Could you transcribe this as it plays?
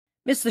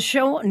Missed the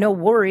show? No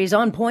worries.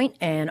 On point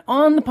and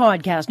on the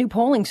podcast. New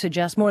polling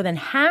suggests more than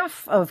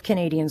half of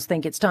Canadians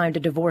think it's time to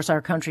divorce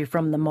our country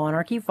from the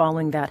monarchy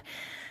following that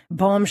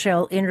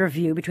bombshell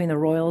interview between the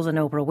royals and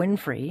Oprah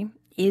Winfrey.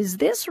 Is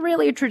this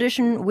really a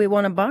tradition we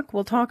want to buck?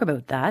 We'll talk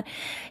about that.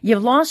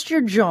 You've lost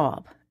your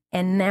job,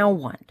 and now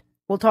what?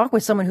 We'll talk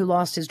with someone who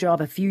lost his job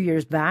a few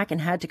years back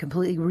and had to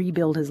completely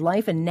rebuild his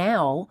life, and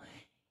now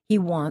he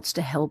wants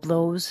to help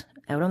those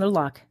out on their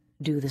luck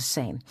do the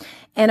same.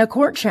 And a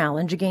court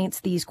challenge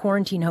against these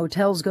quarantine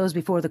hotels goes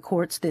before the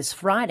courts this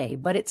Friday,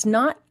 but it's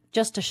not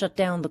just to shut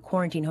down the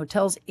quarantine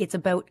hotels. It's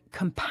about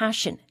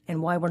compassion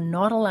and why we're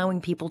not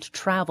allowing people to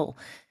travel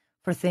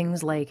for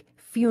things like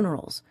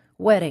funerals,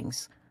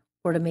 weddings,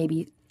 or to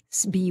maybe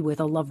be with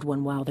a loved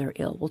one while they're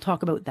ill. We'll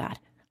talk about that.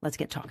 Let's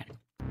get talking.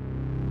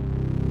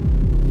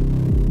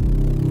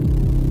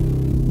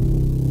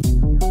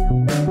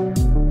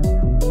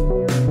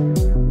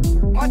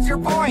 What's your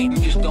point?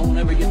 You just don't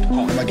ever get the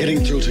point. Am I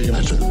getting through to you?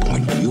 That's the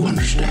point. You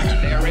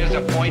understand. There is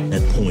a point.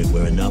 That point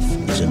where enough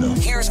is enough.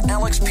 Here's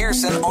Alex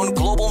Pearson on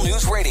Global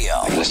News Radio.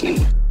 I'm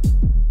listening.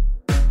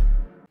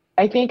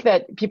 I think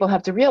that people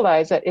have to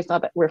realize that it's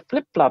not that we're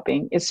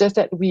flip-flopping. It's just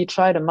that we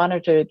try to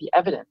monitor the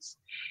evidence.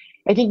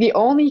 I think the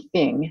only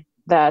thing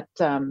that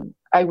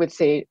I would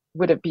say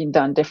would have been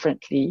done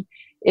differently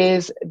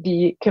is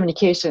the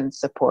communication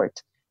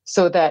support,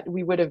 so that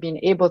we would have been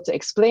able to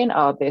explain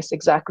all this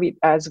exactly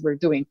as we're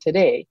doing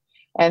today.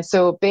 And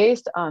so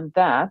based on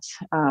that,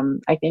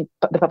 I think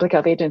the Public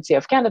Health Agency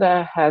of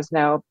Canada has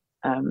now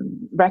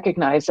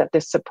recognized that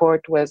this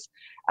support was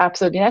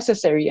absolutely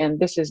necessary, and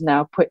this is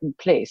now put in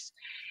place.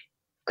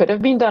 Could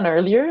have been done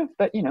earlier,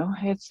 but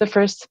it's the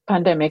first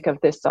pandemic of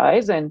this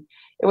size, and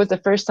it was the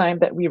first time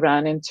that we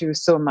ran into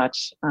so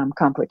much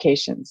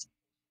complications.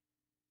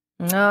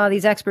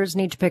 These experts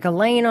need to pick a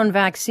lane on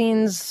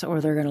vaccines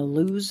or they're going to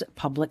lose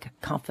public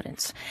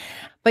confidence.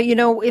 But,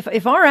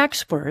 if our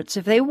experts,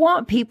 if they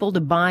want people to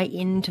buy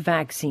into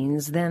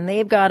vaccines, then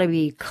they've got to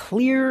be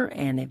clear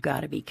and they've got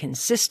to be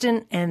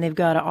consistent and they've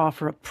got to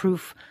offer a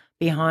proof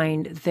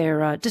behind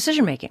their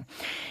decision making.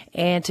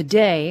 And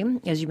today,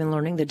 as you've been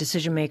learning, the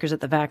decision makers at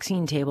the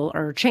vaccine table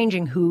are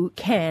changing who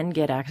can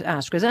get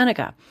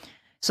AstraZeneca.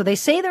 So they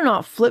say they're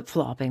not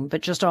flip-flopping,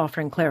 but just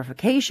offering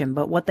clarification.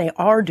 But what they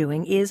are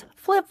doing is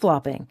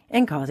flip-flopping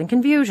and causing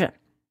confusion.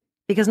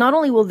 Because not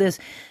only will this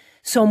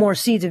sow more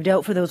seeds of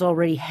doubt for those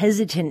already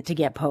hesitant to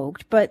get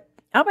poked, but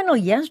up until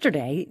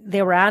yesterday,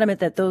 they were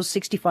adamant that those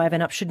 65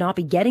 and up should not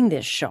be getting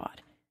this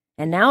shot.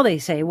 And now they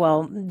say,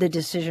 well, the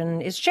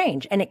decision is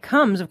changed. And it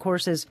comes, of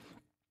course, as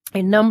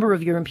a number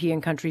of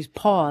European countries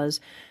pause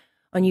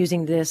on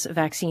using this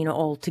vaccine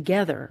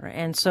altogether.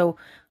 And so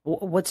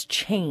what's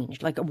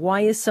changed? Like, why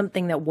is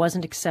something that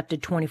wasn't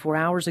accepted 24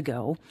 hours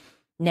ago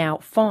now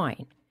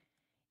fine?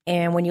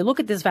 And when you look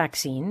at this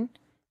vaccine,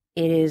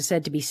 it is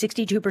said to be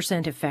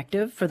 62%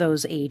 effective for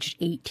those aged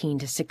 18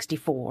 to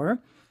 64.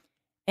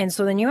 And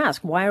so then you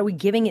ask, why are we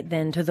giving it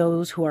then to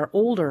those who are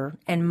older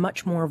and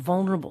much more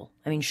vulnerable?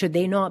 I mean, should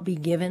they not be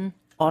given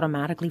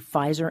automatically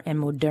Pfizer and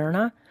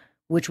Moderna,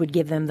 which would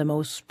give them the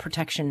most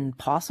protection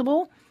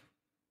possible?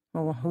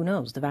 Well, who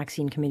knows? The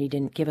vaccine committee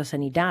didn't give us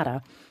any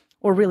data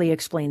or really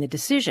explain the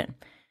decision.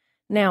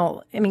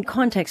 Now, I mean,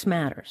 context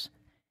matters.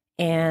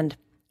 And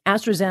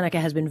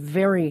AstraZeneca has been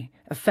very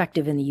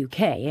effective in the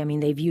UK. I mean,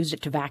 they've used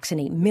it to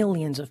vaccinate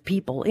millions of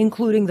people,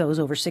 including those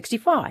over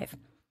 65.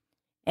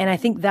 And I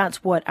think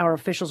that's what our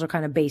officials are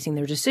kind of basing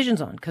their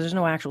decisions on, because there's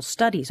no actual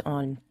studies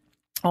on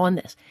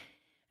this.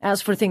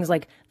 As for things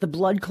like the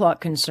blood clot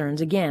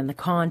concerns, again, the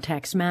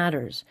context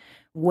matters.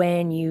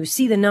 When you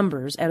see the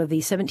numbers out of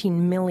the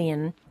 17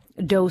 million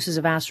doses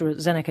of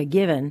AstraZeneca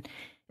given,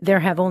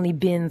 there have only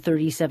been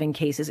 37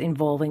 cases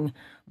involving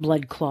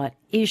blood clot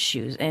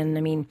issues. And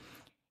I mean,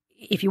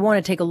 if you want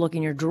to take a look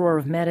in your drawer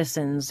of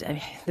medicines,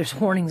 there's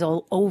warnings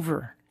all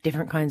over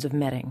different kinds of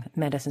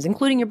medicines,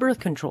 including your birth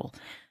control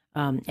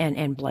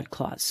and blood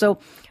clots. So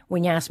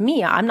when you ask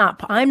me, I'm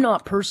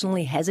not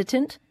personally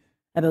hesitant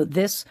about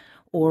this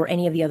or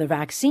any of the other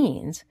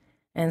vaccines.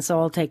 And so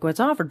I'll take what's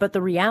offered. But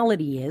the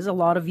reality is a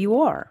lot of you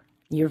are.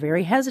 You're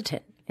very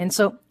hesitant. And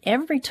so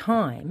every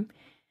time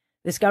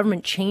this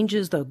government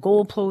changes the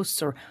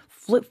goalposts or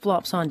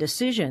flip-flops on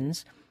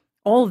decisions,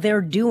 all they're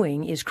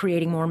doing is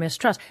creating more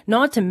mistrust.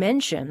 Not to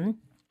mention,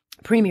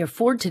 Premier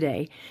Ford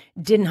today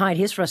didn't hide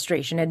his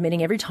frustration,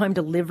 admitting every time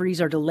deliveries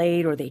are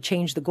delayed or they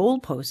change the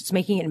goalposts, it's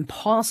making it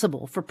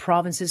impossible for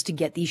provinces to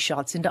get these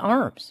shots into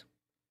arms.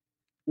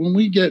 When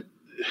we get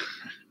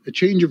a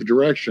change of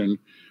direction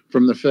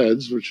from the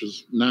feds, which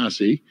is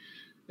nasty,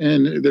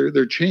 and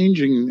they're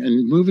changing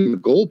and moving the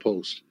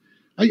goalpost,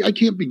 I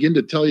can't begin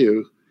to tell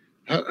you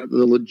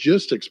the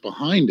logistics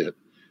behind it.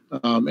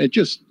 It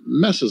just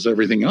messes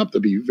everything up, to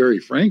be very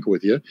frank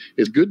with you.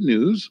 It's good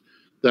news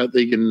that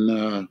they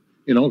can,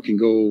 can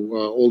go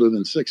older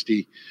than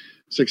 60,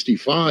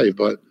 65.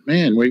 But,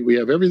 man, we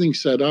have everything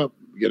set up,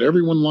 get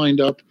everyone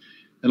lined up,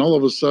 and all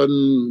of a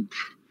sudden,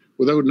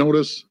 without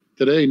notice,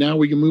 today, now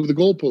we can move the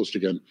goalpost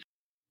again.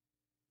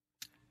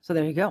 So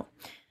there you go.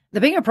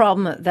 The bigger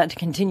problem that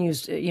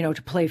continues,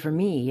 to play for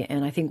me,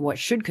 and I think what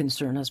should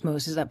concern us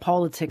most, is that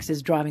politics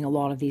is driving a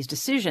lot of these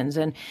decisions.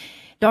 And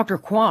Dr.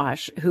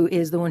 Quash, who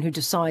is the one who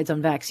decides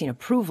on vaccine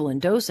approval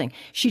and dosing,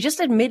 she just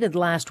admitted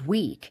last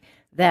week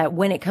that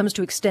when it comes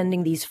to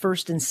extending these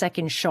first and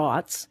second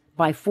shots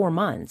by 4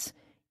 months,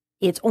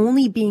 it's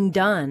only being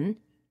done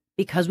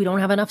because we don't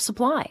have enough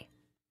supply.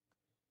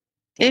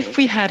 If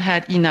we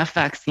had enough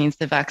vaccines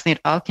to vaccinate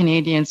all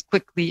Canadians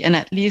quickly, and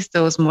at least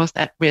those most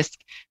at risk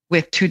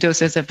with 2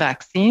 doses of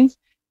vaccines,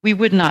 we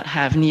would not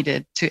have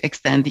needed to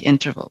extend the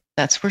interval.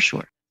 That's for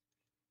sure.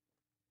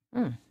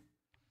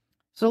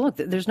 So look,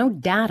 there's no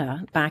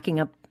data backing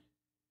up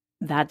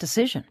that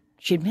decision.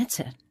 She admits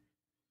it.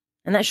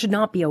 And that should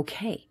not be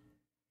okay.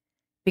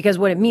 Because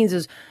what it means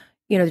is,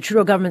 the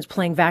Trudeau government's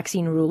playing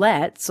vaccine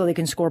roulette so they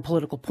can score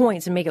political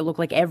points and make it look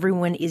like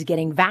everyone is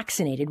getting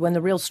vaccinated, when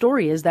the real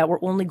story is that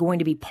we're only going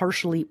to be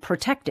partially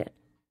protected.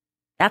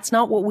 That's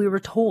not what we were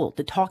told.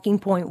 The talking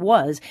point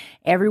was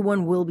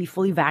everyone will be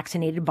fully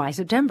vaccinated by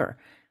September,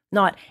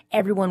 not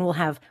everyone will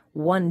have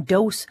 1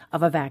 dose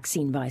of a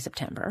vaccine by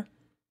September.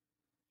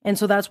 And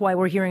so that's why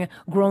we're hearing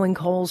growing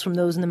calls from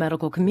those in the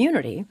medical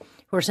community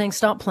who are saying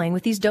stop playing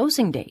with these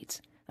dosing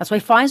dates. That's why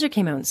Pfizer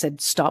came out and said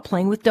stop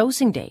playing with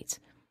dosing dates.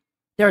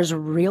 There is a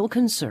real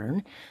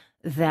concern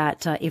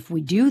that if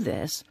we do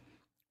this,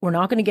 we're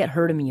not going to get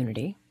herd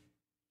immunity.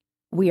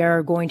 We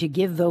are going to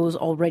give those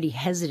already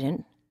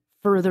hesitant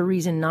further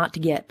reason not to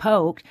get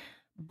poked.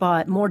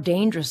 But more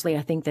dangerously,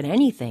 I think, than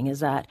anything,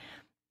 is that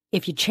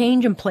if you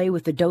change and play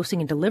with the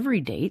dosing and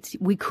delivery dates,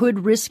 we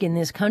could risk in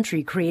this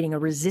country creating a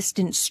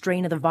resistant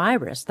strain of the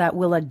virus that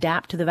will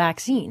adapt to the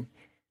vaccine.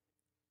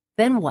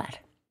 Then what?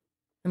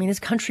 I mean, this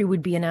country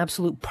would be an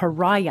absolute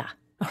pariah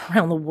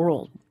around the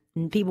world.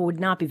 And people would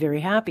not be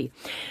very happy.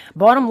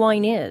 Bottom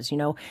line is,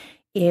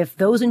 if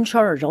those in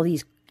charge, all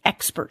these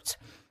experts,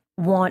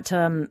 want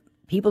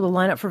people to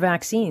line up for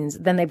vaccines,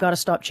 then they've got to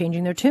stop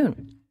changing their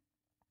tune.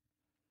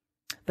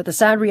 But the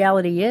sad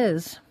reality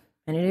is,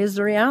 and it is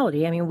the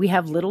reality, I mean, we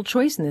have little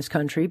choice in this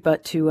country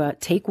but to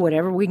take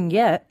whatever we can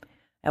get,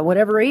 at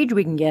whatever age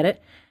we can get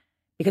it,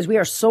 because we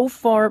are so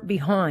far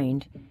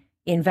behind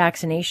in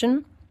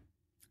vaccination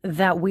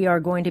that we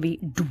are going to be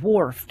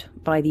dwarfed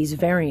by these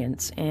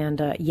variants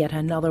and yet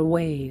another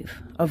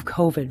wave of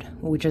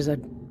COVID, which is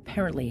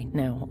apparently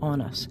now on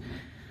us.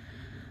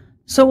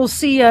 So we'll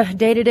see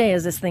day to day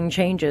as this thing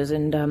changes,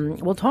 and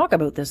we'll talk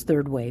about this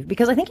third wave,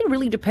 because I think it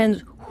really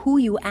depends who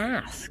you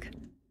ask.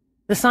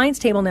 The science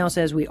table now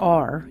says we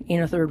are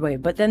in a third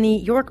wave, but then the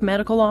York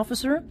medical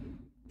officer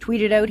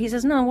tweeted out, he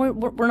says, no,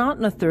 we're not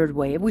in a third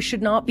wave. We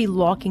should not be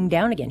locking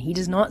down again. He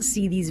does not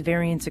see these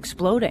variants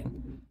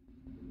exploding.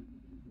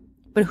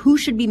 But who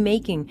should be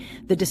making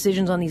the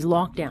decisions on these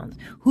lockdowns?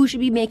 Who should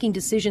be making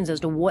decisions as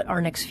to what our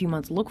next few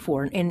months look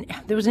for? And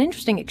there was an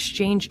interesting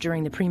exchange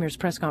during the Premier's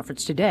press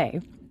conference today.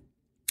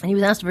 And he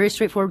was asked a very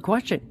straightforward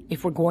question.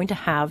 If we're going to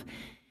have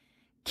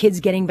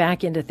kids getting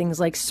back into things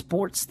like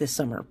sports this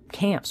summer,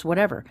 camps,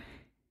 whatever.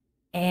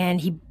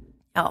 And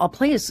I'll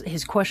play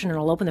his question and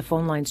I'll open the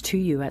phone lines to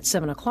you at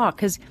 7 o'clock,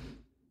 because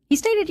he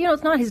stated,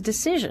 it's not his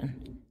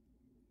decision,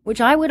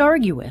 which I would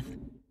argue with.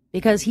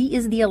 Because he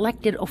is the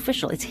elected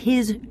official. It's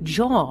his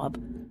job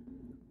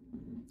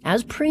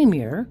as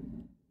Premier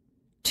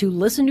to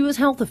listen to his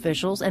health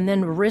officials and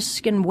then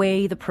risk and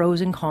weigh the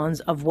pros and cons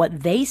of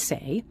what they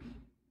say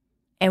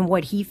and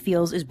what he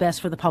feels is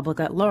best for the public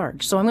at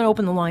large. So I'm going to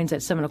open the lines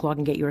at 7 o'clock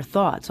and get your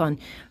thoughts on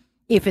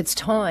if it's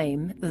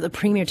time that the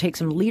Premier takes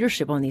some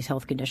leadership on these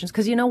health conditions.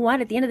 Because you know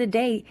what? At the end of the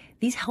day,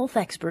 these health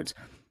experts,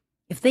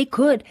 if they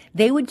could,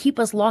 they would keep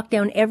us locked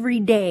down every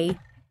day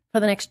for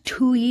the next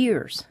 2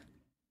 years.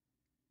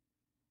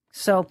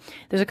 So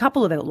there's a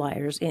couple of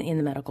outliers in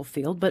the medical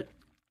field, but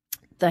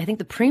I think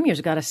the Premier's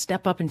got to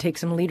step up and take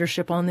some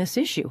leadership on this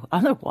issue.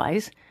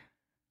 Otherwise,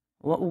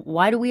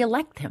 why do we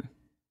elect him?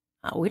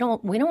 We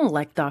don't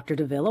elect Dr.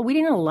 Davila. We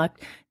didn't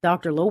elect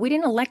Dr. Lowe. We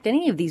didn't elect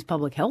any of these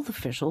public health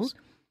officials.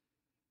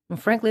 And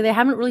frankly, they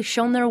haven't really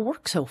shown their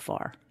work so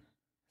far.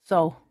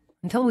 So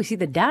until we see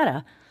the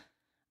data,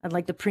 I'd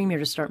like the Premier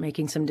to start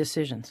making some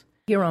decisions.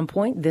 Here on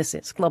Point, this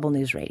is Global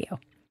News Radio.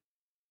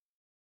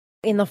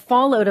 In the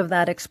fallout of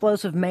that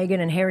explosive Meghan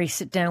and Harry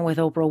sit-down with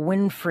Oprah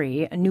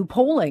Winfrey, new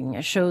polling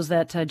shows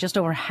that just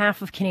over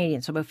half of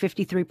Canadians, so about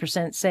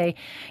 53%, say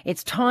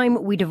it's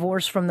time we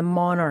divorce from the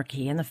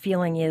monarchy. And the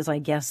feeling is, I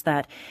guess,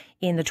 that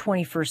in the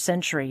 21st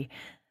century,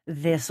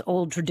 this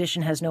old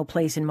tradition has no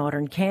place in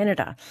modern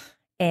Canada.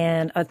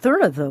 And a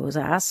third of those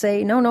asked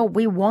say, no,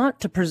 we want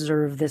to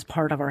preserve this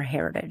part of our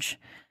heritage.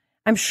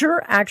 I'm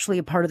sure actually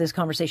a part of this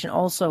conversation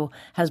also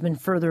has been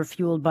further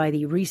fueled by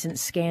the recent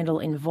scandal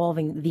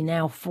involving the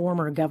now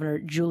former Governor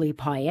Julie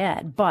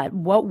Payette. But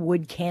what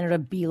would Canada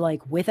be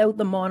like without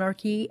the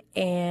monarchy?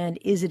 And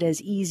is it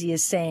as easy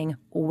as saying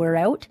we're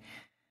out?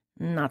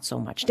 Not so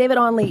much. David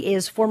Onley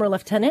is former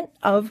Lieutenant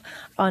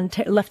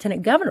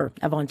Governor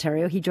of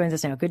Ontario. He joins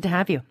us now. Good to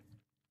have you.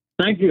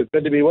 Thank you.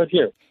 Good to be with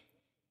you.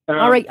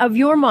 All right. Of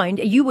your mind,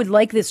 you would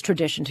like this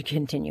tradition to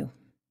continue?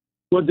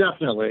 Well,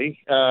 definitely.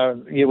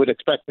 You would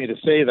expect me to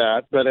say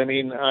that, but I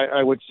mean,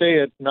 I would say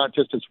it not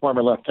just as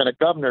former lieutenant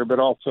governor, but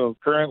also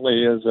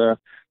currently as a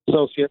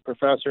associate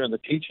professor in the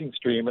teaching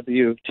stream at the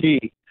U of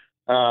T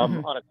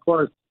on a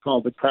course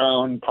called The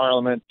Crown,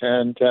 Parliament,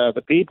 and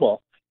the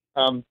People,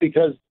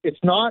 because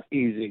it's not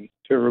easy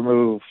to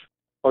remove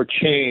or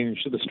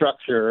change the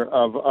structure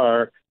of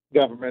our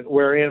government,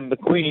 wherein the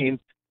Queen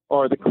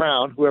or the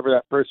Crown, whoever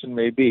that person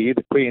may be,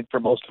 the Queen for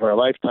most of our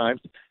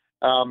lifetimes,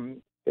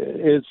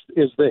 is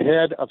the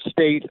head of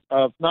state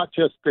of not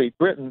just Great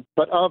Britain,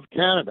 but of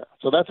Canada.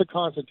 So that's a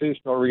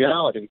constitutional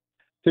reality.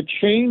 To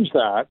change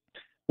that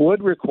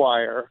would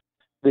require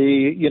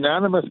the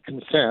unanimous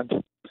consent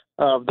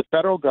of the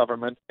federal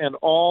government and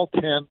all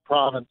 10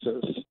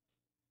 provinces.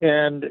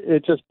 And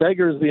it just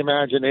beggars the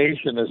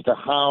imagination as to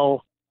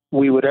how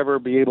we would ever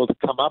be able to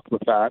come up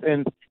with that.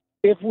 And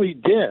if we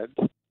did,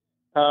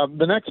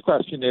 the next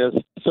question is,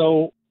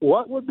 so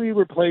what would we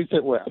replace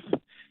it with?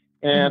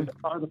 And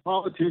are the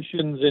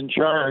politicians in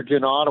charge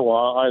in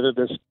Ottawa, either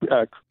this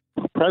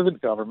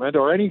present government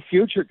or any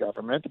future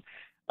government,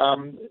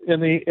 in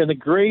the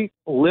great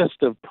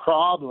list of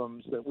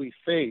problems that we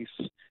face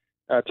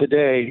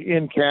today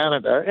in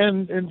Canada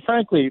and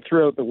frankly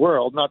throughout the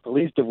world, not the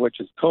least of which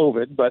is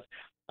COVID, but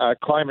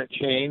climate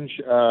change,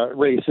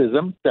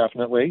 racism,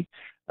 definitely,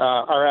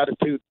 our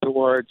attitude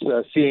towards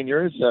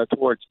seniors,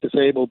 towards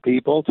disabled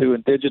people, to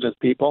Indigenous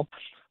people,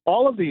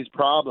 all of these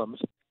problems.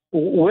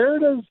 Where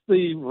does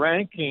the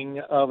ranking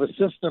of a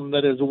system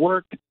that has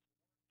worked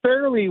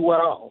fairly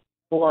well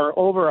for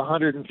over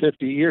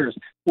 150 years,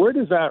 where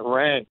does that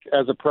rank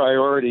as a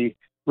priority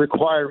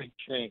requiring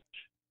change?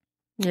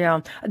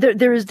 Yeah,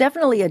 there is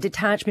definitely a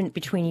detachment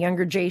between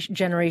younger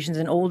generations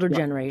and older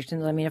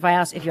generations. I mean, if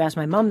you ask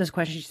my mom this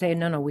question, she'd say,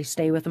 no, we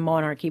stay with the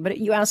monarchy. But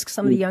you ask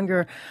some of the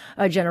younger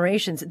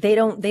generations, they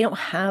don't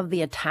have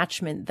the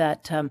attachment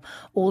that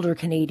older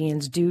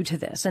Canadians do to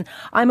this. And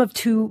I'm of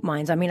two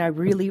minds. I mean, I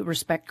really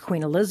respect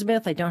Queen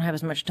Elizabeth. I don't have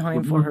as much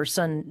time for her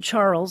son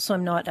Charles, so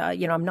I'm not,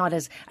 I'm not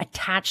as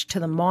attached to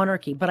the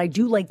monarchy. But I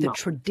do like the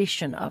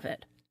tradition of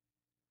it.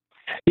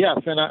 Yes,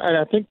 and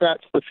I think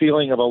that's the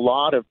feeling of a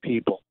lot of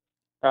people.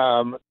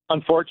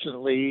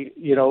 Unfortunately,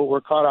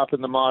 we're caught up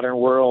in the modern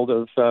world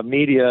of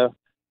media,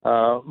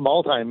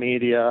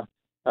 multimedia,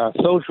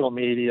 social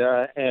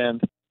media,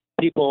 and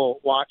people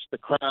watch The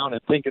Crown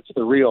and think it's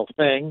the real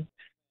thing.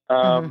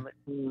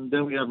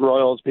 Then we have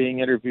royals being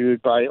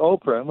interviewed by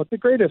Oprah, and with the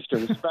greatest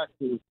respect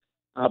to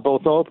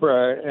both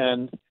Oprah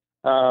and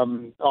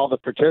all the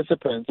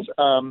participants,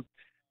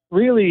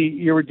 really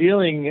you were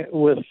dealing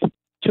with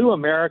two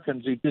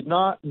Americans who did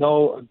not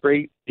know a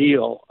great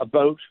deal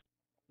about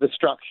the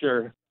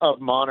structure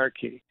of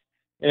monarchy.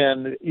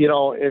 And,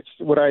 it's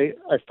what I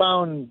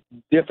found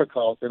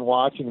difficult in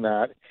watching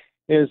that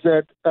is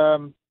that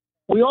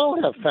we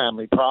all have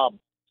family problems.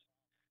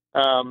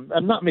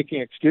 I'm not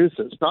making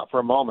excuses, not for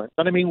a moment,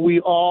 but I mean, we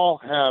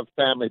all have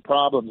family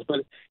problems,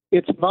 but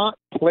it's not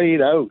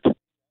played out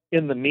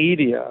in the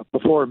media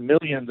before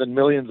millions and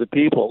millions of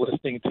people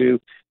listening to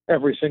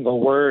every single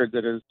word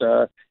that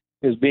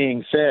is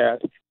being said.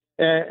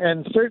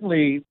 And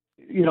certainly,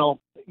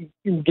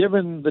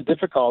 given the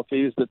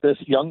difficulties that this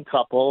young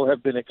couple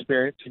have been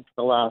experiencing for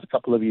the last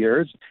couple of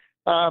years,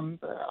 I'm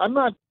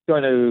not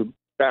going to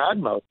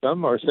badmouth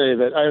them or say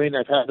that. I mean,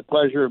 I've had the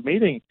pleasure of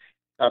meeting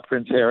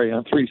Prince Harry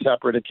on 3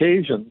 separate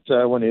occasions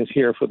when he was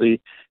here for the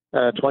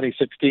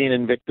 2016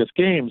 Invictus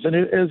Games, and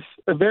it is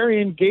a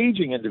very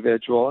engaging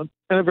individual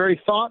and a very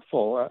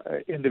thoughtful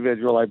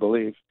individual, I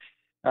believe.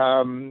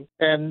 And,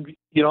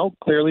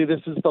 clearly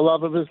this is the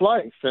love of his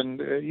life,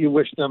 and you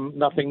wish them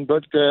nothing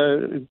but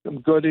good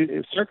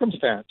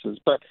circumstances.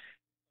 But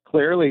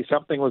clearly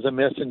something was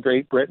amiss in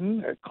Great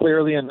Britain,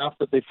 clearly enough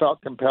that they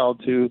felt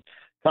compelled to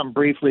come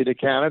briefly to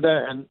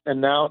Canada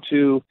and now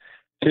to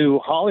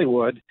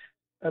Hollywood.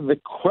 And the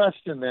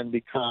question then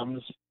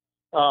becomes,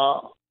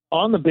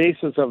 on the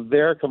basis of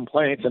their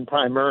complaints and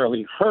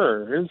primarily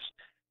hers,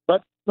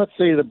 but let's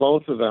say the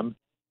both of them,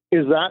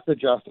 is that the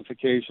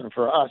justification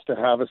for us to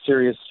have a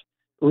serious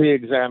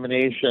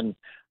reexamination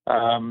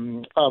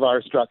of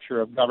our structure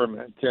of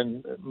government?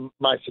 And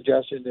my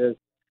suggestion is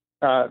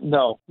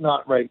no,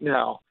 not right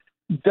now.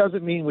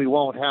 Doesn't mean we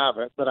won't have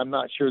it, but I'm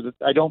not sure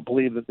I don't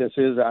believe that this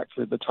is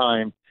actually the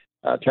time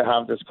to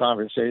have this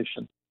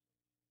conversation.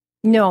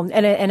 No,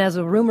 and as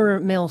a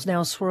rumor mill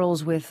now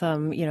swirls with,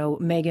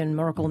 Meghan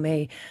Markle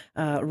may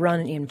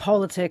run in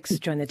politics,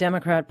 join the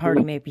Democrat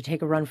Party, maybe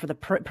take a run for the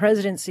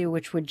presidency,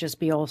 which would just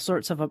be all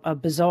sorts of a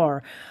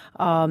bizarre.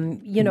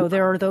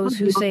 There are those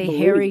who say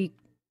Harry.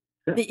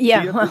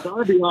 Yeah,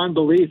 bizarre beyond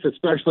belief,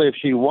 especially if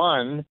she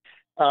won.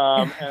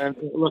 And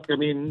look, I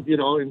mean,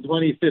 in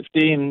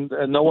 2015,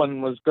 no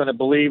one was going to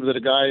believe that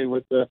a guy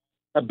with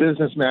a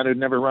businessman who'd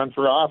never run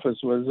for office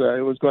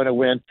was going to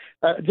win.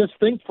 Just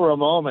think for a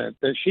moment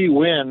that she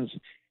wins,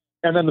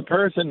 and then the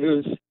person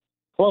who's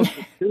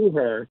closest to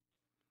her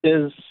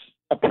is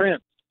a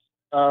prince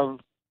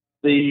of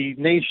the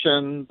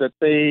nation that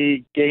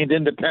they gained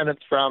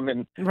independence from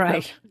in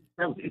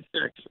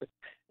 1976.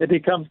 It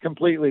becomes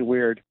completely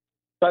weird.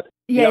 But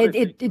yeah,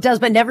 it does,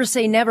 but never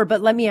say never.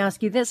 But let me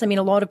ask you this. I mean,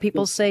 a lot of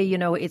people say,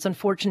 it's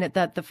unfortunate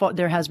that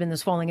there has been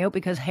this falling out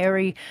because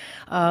Harry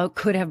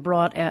could have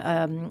brought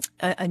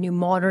a new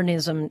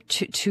modernism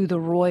to the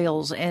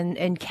royals.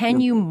 And can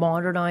you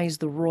modernize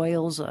the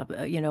royals,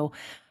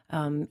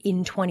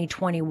 in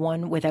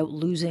 2021 without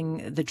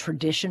losing the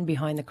tradition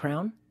behind the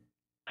crown?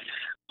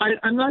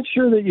 I'm not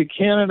sure that you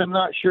can, and I'm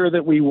not sure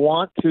that we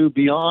want to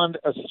beyond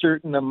a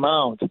certain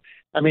amount.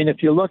 I mean,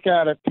 if you look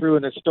at it through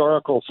an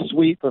historical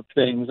sweep of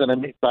things,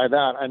 and by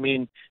that I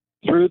mean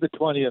through the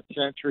 20th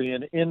century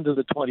and into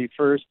the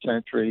 21st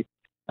century,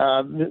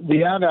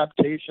 the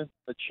adaptation,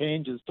 the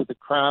changes to the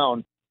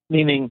crown,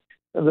 meaning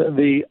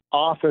the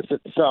office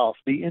itself,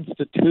 the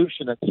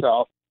institution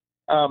itself,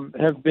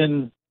 have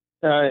been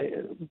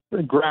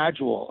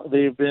gradual.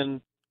 They've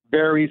been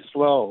very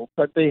slow,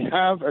 but they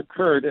have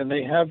occurred and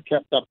they have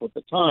kept up with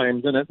the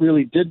times. And it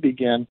really did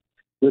begin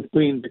with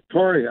Queen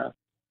Victoria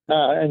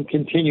and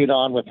continued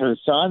on with her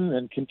son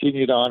and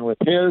continued on with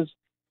his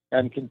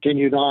and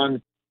continued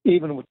on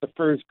even with the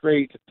first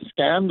great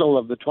scandal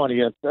of the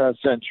 20th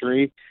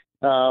century,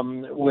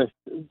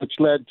 which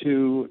led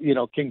to,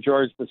 King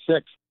George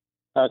VI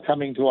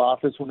coming to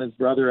office when his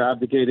brother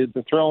abdicated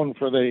the throne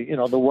for the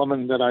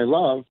woman that I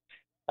love.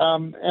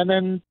 And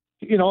then,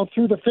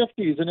 through the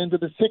 50s and into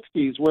the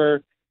 60s,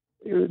 where,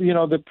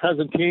 the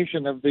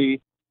presentation of the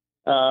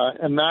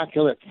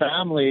Immaculate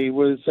Family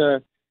was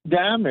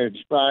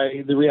damaged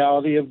by the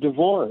reality of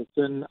divorce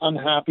and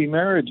unhappy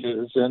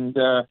marriages and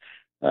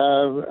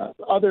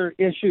other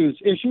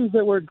issues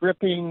that were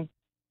gripping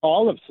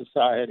all of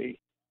society.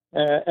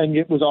 And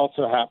it was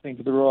also happening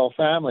to the royal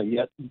family,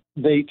 yet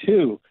they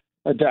too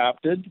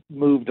adapted,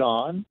 moved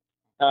on,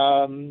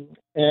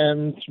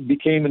 and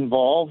became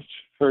involved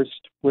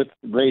first with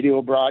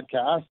radio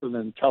broadcasts and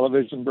then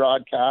television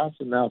broadcasts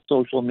and now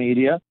social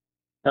media.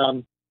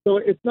 So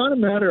it's not a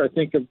matter, I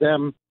think, of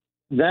them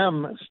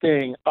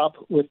staying up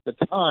with the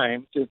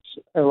times. It's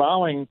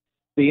allowing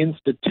the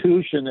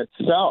institution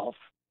itself,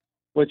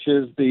 which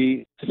is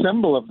the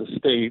symbol of the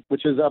state,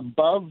 which is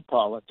above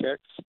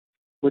politics,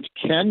 which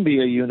can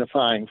be a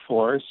unifying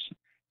force.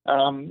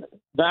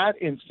 That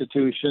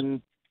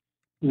institution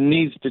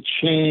needs to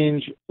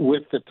change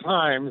with the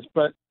times,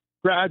 but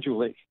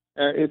gradually.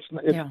 It's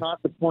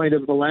not the point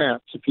of the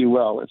lance, if you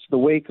will. It's the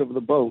wake of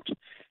the boat.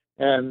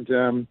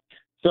 And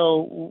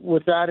so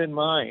with that in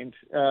mind,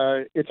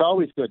 it's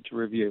always good to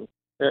review.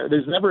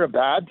 There's never a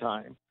bad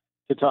time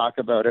to talk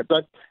about it.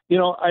 But,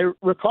 I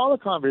recall a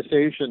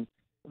conversation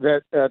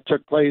that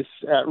took place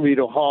at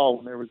Rideau Hall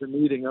when there was a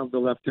meeting of the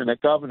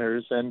lieutenant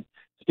governors, and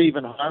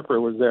Stephen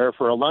Harper was there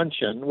for a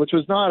luncheon, which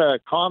was not a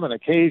common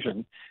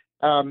occasion.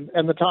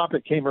 And the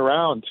topic came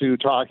around to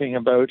talking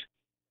about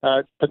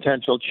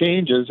potential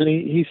changes. And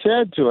he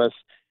said to us,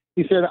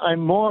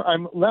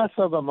 I'm less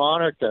of a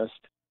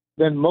monarchist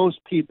than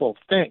most people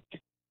think.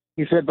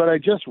 He said, but I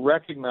just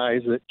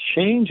recognize that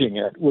changing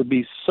it would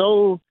be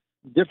so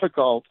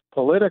difficult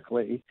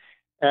politically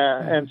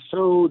and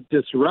so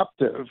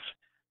disruptive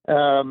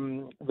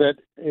that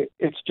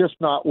it's just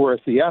not worth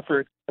the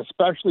effort,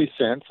 especially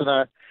since,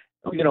 and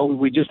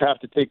we just have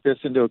to take this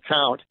into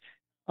account,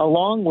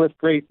 along with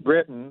Great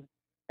Britain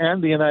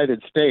and the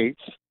United States,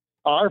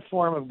 our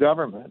form of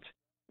government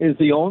is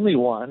the only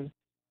one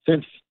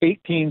since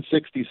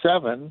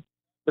 1867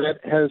 that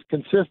has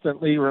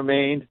consistently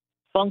remained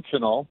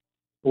functional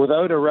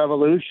without a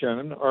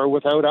revolution or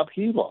without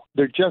upheaval.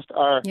 There just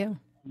are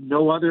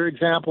no other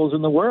examples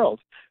in the world.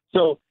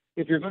 So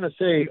if you're going to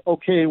say,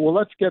 okay, well,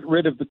 let's get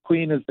rid of the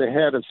Queen as the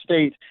head of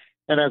state,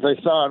 and as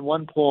I saw in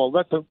one poll,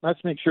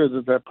 let's make sure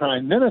that the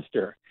Prime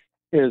Minister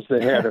is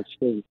the head of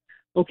state.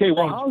 Okay,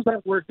 well, how has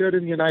that worked out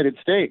in the United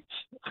States?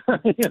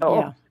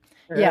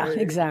 Yeah,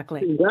 exactly.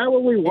 Is that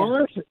what we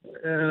want?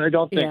 And I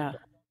don't think so.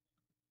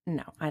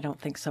 No, I don't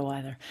think so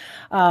either.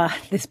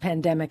 This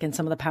pandemic and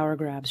some of the power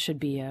grabs should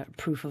be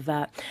proof of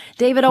that.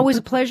 David, always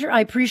a pleasure. I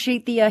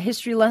appreciate the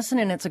history lesson,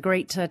 and it's a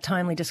great,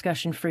 timely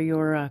discussion for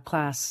your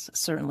class,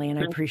 certainly, and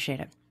I appreciate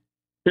it.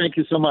 Thank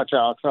you so much,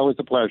 Alex. Always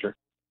a pleasure.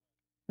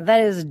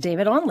 That is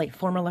David Onley,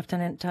 former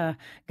Lieutenant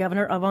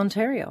Governor of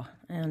Ontario.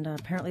 And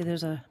apparently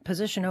there's a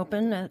position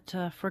open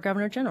for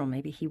Governor General.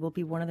 Maybe he will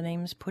be one of the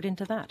names put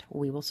into that.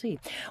 We will see.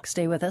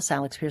 Stay with us.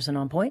 Alex Pearson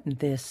on point.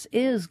 This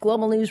is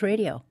Global News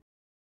Radio.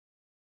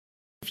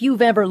 If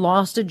you've ever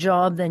lost a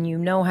job, then you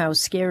know how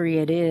scary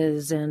it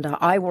is. And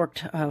I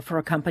worked for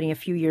a company a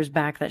few years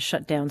back that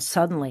shut down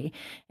suddenly.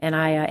 And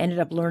I ended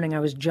up learning I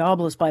was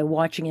jobless by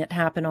watching it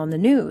happen on the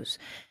news.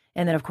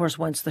 And then, of course,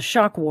 once the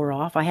shock wore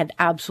off, I had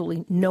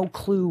absolutely no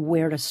clue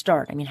where to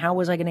start. I mean, how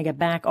was I going to get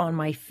back on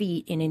my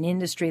feet in an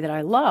industry that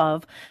I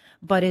love,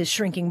 but is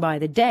shrinking by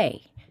the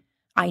day?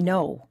 I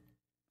know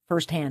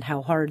firsthand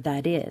how hard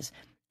that is.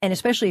 And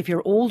especially if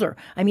you're older.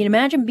 I mean,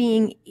 imagine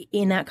being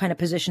in that kind of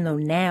position, though,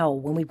 now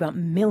when we've got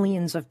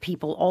millions of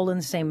people all in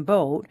the same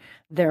boat.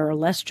 There are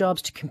less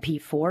jobs to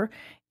compete for.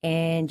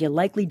 and you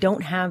likely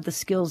don't have the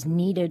skills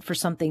needed for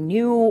something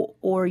new,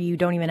 or you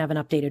don't even have an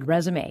updated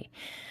resume.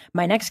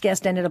 My next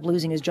guest ended up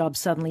losing his job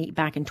suddenly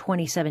back in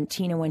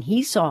 2017. And when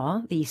he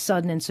saw the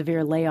sudden and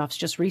severe layoffs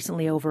just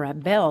recently over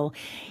at Bell,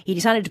 he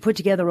decided to put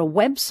together a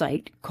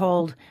website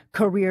called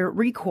Career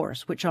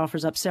Recourse, which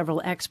offers up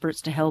several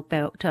experts to help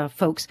out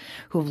folks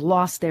who have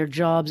lost their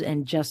jobs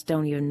and just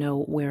don't even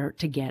know where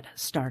to get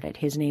started.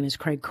 His name is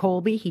Craig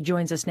Colby. He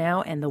joins us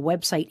now, and the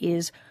website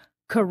is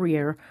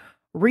Career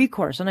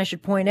Recourse. And I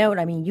should point out,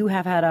 I mean, you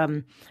have had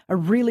a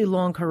really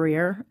long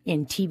career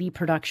in TV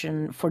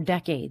production for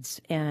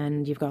decades,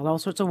 and you've got all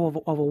sorts of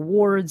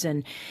awards,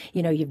 and,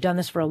 you know, you've done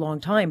this for a long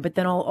time. But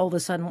then all of a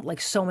sudden,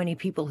 like so many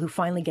people who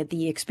finally get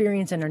the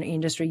experience in an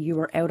industry, you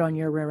were out on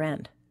your rear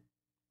end.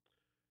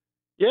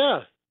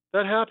 Yeah,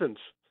 that happens.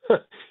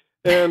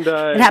 And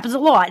it happens a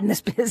lot in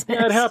this business.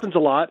 Yeah, it happens a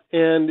lot.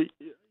 And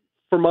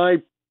for my,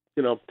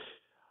 you know,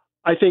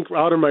 I think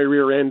out on my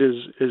rear end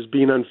is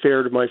being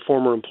unfair to my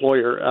former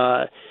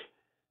employer.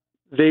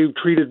 They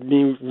treated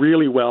me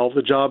really well.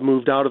 The job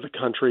moved out of the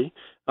country.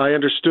 I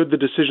understood the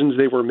decisions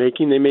they were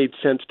making. They made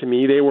sense to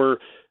me. They were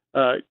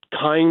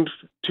kind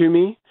to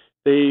me.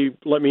 They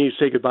let me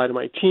say goodbye to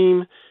my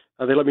team.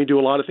 They let me do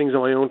a lot of things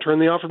on my own turn.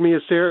 They offered me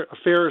a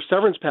fair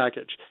severance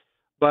package.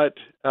 But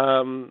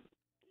and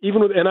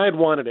I had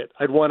wanted it.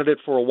 I'd wanted it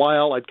for a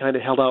while. I'd kind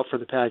of held out for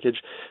the package.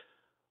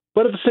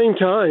 But at the same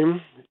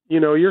time, you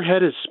know, your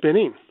head is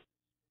spinning.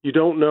 You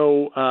don't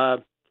know,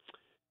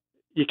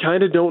 you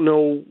kind of don't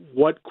know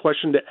what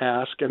question to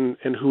ask and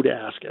who to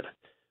ask it.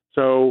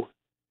 So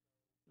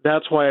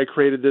that's why I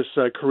created this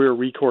Career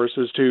Recourse,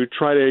 is to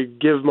try to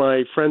give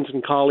my friends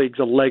and colleagues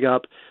a leg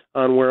up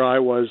on where I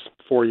was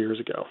 4 years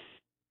ago.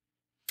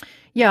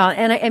 Yeah.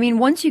 And I mean,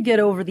 once you get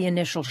over the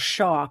initial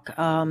shock,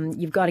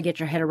 you've got to get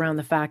your head around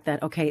the fact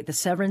that, okay, the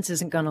severance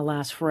isn't going to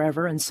last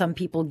forever. And some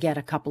people get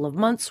a couple of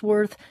months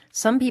worth.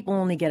 Some people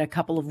only get a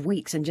couple of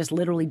weeks and just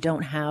literally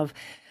don't have,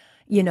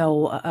 you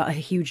know, a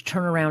huge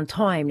turnaround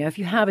time. Now, if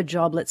you have a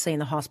job, let's say in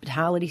the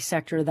hospitality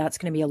sector, that's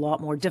going to be a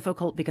lot more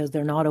difficult because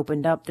they're not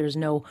opened up. There's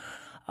no,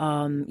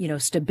 you know,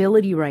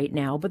 stability right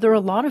now. But there are a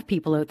lot of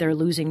people out there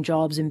losing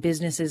jobs in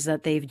businesses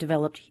that they've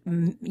developed,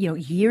 you know,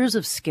 years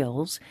of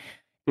skills.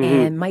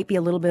 And might be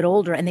a little bit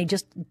older, and they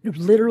just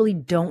literally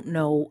don't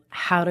know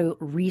how to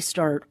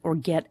restart or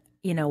get,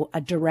 you know, a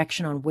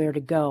direction on where to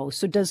go.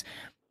 So does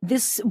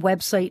this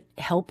website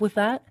help with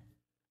that?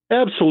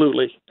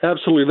 Absolutely.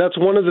 Absolutely. That's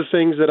one of the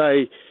things that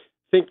I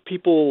think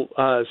people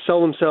sell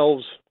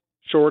themselves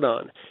short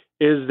on,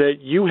 is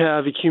that you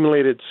have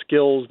accumulated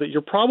skills that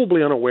you're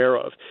probably unaware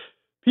of.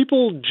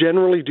 People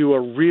generally do a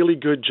really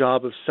good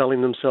job of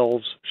selling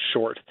themselves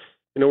short.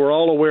 You know, we're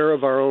all aware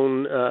of our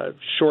own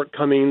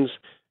shortcomings,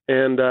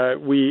 and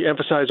we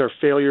emphasize our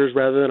failures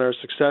rather than our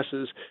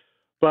successes.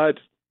 But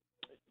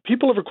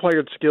people have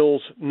acquired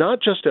skills not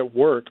just at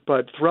work,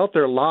 but throughout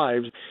their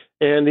lives.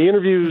 And the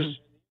interviews,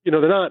 you know,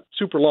 they're not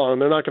super long.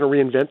 They're not going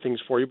to reinvent things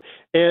for you.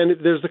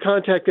 And there's the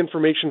contact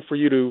information for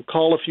you to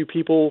call a few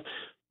people.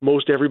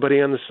 Most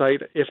everybody on the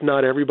site, if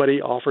not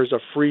everybody, offers a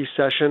free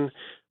session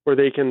where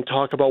they can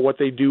talk about what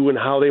they do and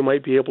how they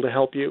might be able to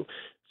help you.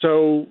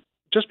 So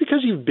just because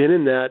you've been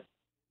in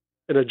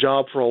a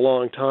job for a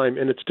long time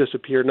and it's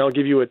disappeared. And I'll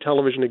give you a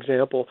television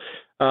example,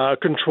 a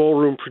control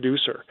room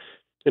producer.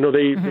 You know,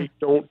 they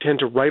don't tend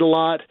to write a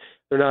lot.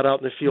 They're not out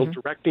in the field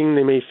directing.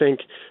 They may think,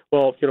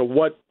 well, you know,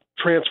 what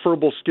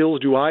transferable skills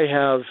do I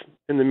have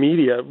in the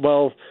media?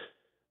 Well,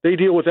 they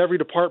deal with every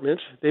department.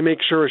 They make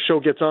sure a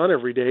show gets on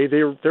every day.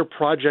 They're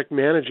project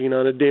managing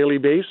on a daily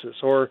basis,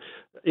 or,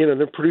 you know,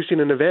 they're producing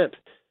an event.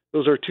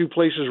 Those are two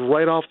places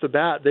right off the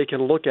bat they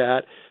can look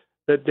at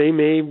that they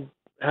may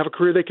have a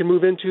career they can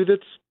move into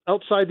that's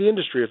outside the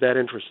industry if that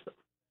interests them.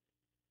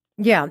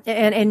 Yeah,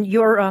 and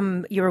your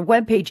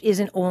webpage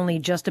isn't only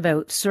just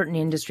about certain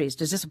industries.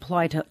 Does this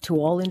apply to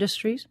all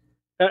industries?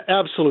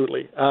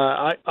 Absolutely.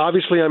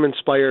 Obviously, I'm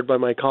inspired by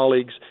my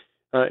colleagues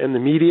in the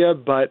media,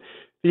 but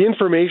the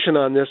information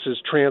on this is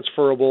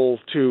transferable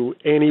to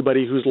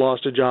anybody who's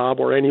lost a job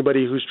or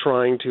anybody who's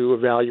trying to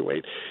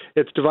evaluate.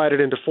 It's divided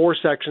into 4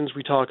 sections.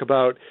 We talk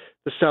about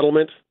the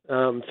settlement,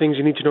 things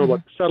you need to know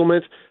about the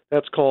settlement.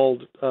 That's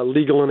called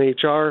legal and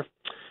HR.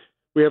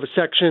 We have a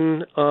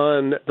section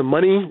on the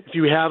money. If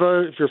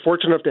you're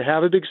fortunate enough to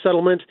have a big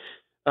settlement,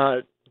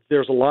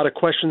 there's a lot of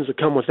questions that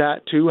come with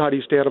that too. How do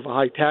you stay out of a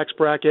high tax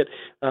bracket?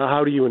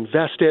 How do you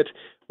invest it?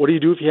 What do you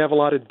do if you have a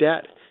lot of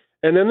debt?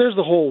 And then there's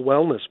the whole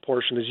wellness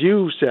portion. As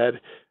you said,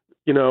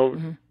 you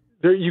know,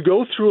 you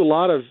go through a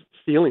lot of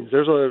feelings.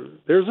 There's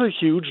a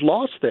huge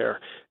loss there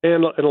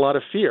and a lot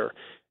of fear.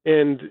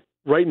 And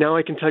right now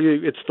I can tell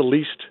you it's the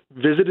least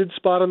visited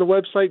spot on the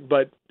website,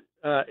 but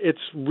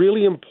it's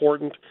really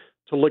important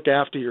to look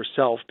after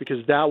yourself,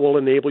 because that will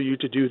enable you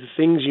to do the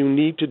things you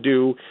need to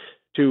do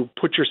to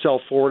put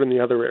yourself forward in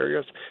the other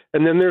areas.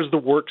 And then there's the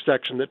work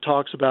section that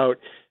talks about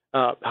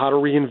how to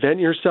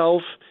reinvent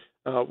yourself,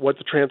 what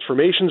the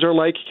transformations are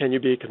like. Can you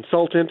be a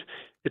consultant?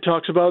 It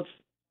talks about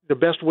the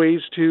best ways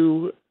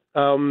to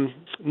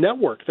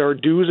network. There are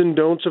do's and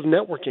don'ts of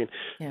networking.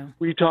 Yeah.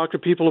 We talk to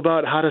people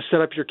about how to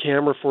set up your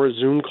camera for a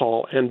Zoom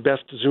call and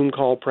best Zoom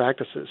call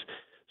practices.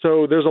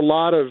 So there's a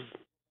lot of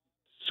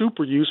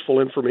super useful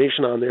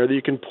information on there that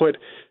you can put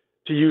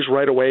to use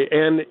right away.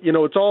 And,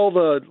 it's all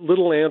the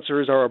little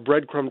answers are a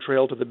breadcrumb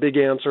trail to the big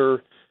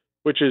answer,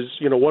 which is,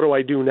 what do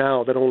I do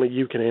now that only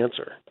you can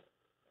answer?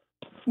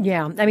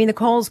 Yeah. I mean, the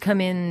calls come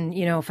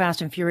in,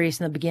 fast and furious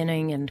in the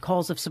beginning and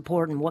calls of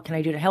support and what can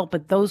I do to help?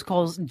 But those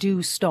calls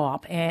do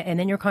stop. And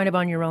then you're kind of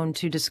on your own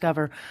to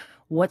discover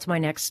what's my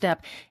next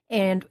step.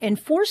 And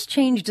forced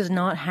change does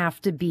not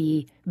have to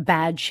be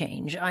bad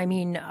change. I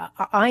mean,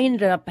 I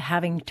ended up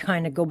having to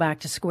kind of go back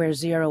to square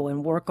zero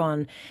and work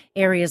on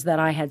areas that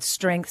I had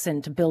strengths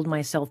in to build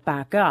myself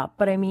back up.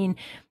 But I mean,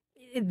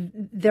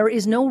 there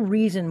is no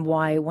reason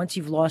why once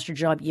you've lost your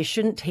job, you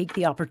shouldn't take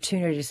the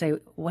opportunity to say,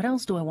 what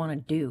else do I want to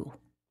do?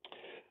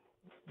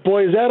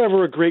 Boy, is that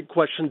ever a great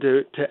question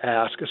to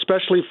ask,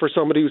 especially for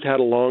somebody who's had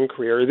a long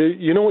career.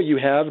 You know what you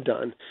have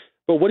done,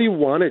 but what do you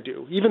want to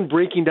do? Even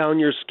breaking down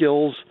your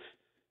skills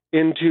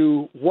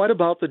into what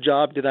about the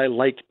job did I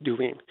like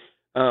doing?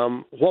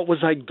 What was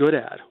I good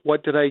at?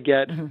 What did I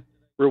get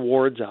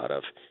rewards out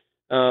of?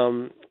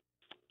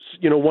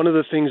 One of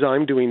the things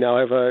I'm doing now,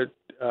 I have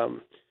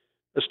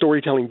a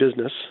storytelling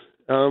business.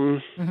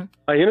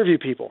 I interview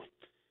people,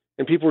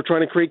 and people are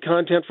trying to create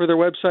content for their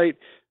website.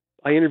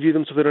 I interview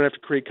them so they don't have to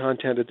create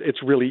content.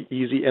 It's really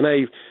easy. And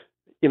I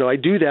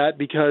do that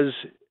because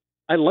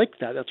I like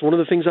that. That's one of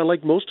the things I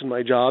like most in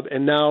my job.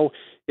 And now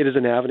it is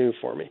an avenue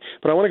for me.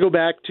 But I want to go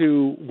back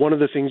to one of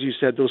the things you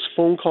said, those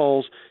phone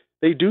calls,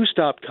 they do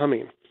stop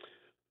coming.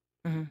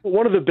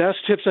 One of the best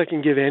tips I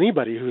can give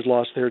anybody who's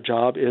lost their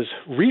job is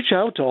reach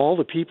out to all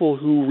the people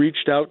who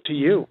reached out to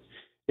you.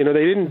 They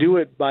didn't do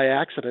it by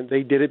accident.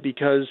 They did it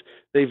because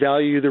they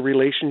value the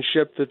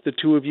relationship that the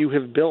two of you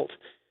have built.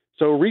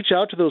 So reach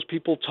out to those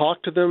people,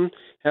 talk to them,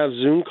 have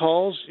Zoom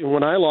calls.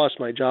 When I lost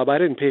my job, I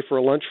didn't pay for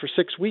a lunch for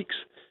 6 weeks.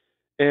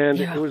 And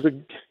it was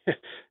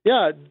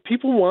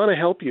people want to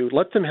help you.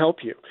 Let them help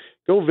you.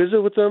 Go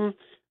visit with them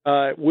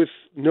with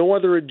no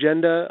other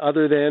agenda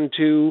other than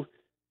to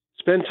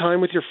spend time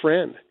with your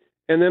friend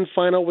and then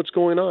find out what's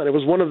going on. It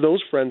was one of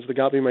those friends that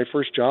got me my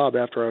first job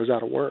after I was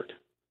out of work.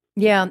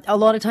 Yeah, a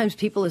lot of times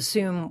people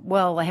assume,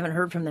 well, I haven't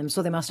heard from them,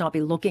 so they must not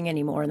be looking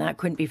anymore, and that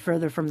couldn't be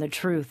further from the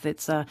truth.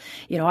 It's, I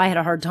had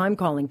a hard time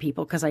calling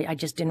people because I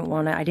just didn't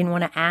want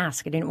to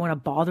ask. I didn't want to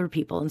bother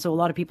people. And so a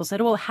lot of people said,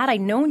 well, had I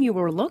known you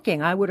were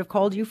looking, I would have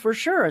called you for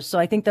sure. So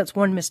I think that's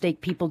one mistake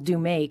people do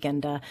make.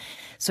 And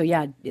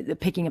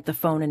picking up the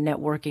phone and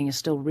networking is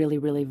still really,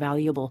 really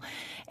valuable.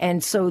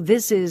 And so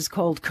this is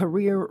called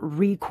Career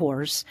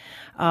Recourse.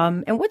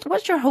 And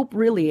what's your hope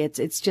really?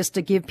 It's just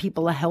to give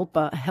people a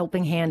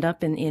helping hand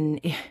up in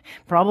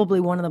probably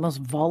one of the most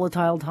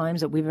volatile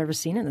times that we've ever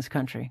seen in this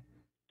country.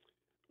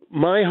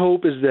 My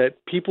hope is that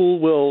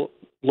people will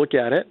look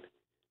at it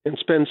and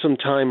spend some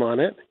time on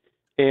it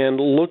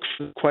and look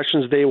for the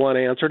questions they want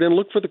answered and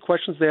look for the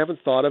questions they haven't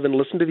thought of and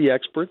listen to the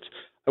experts.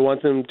 I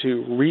want them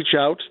to reach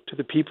out to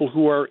the people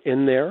who are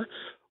in there,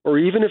 or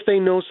even if they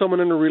know someone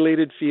in a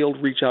related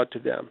field, reach out to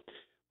them.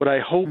 What I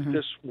hope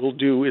this will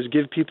do is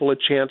give people a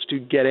chance to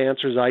get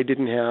answers I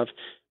didn't have,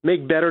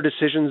 make better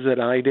decisions than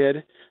I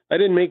did. I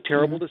didn't make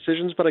terrible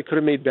decisions, but I could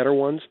have made better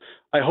ones.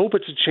 I hope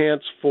it's a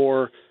chance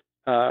for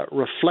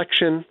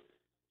reflection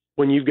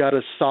when you've got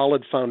a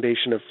solid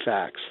foundation of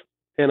facts.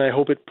 And I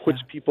hope it puts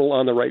people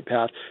on the right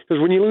path.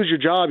 Because when you lose your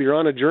job, you're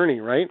on a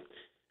journey, right?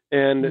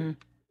 And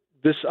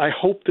I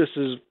hope this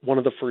is one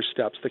of the first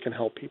steps that can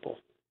help people.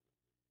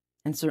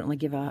 And certainly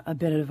give a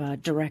bit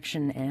of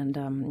direction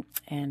and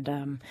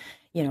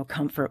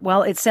comfort.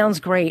 Well, it sounds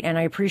great, and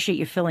I appreciate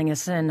you filling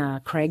us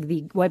in, Craig.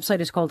 The website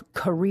is called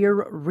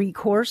Career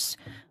Recourse.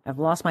 I've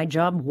lost my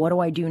job. What do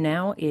I do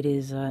now? It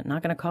is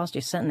not going to cost you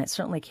a cent, and it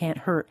certainly can't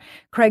hurt.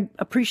 Craig,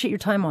 appreciate your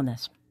time on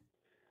this.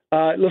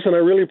 Listen, I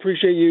really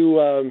appreciate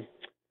you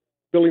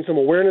building some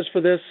awareness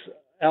for this,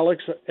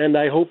 Alex, and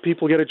I hope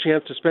people get a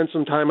chance to spend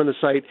some time on the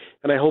site,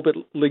 and I hope it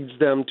leads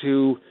them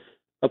to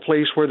a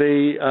place where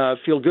they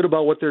feel good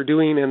about what they're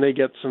doing and they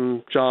get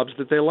some jobs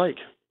that they like.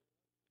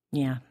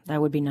 Yeah, that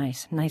would be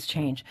nice. Nice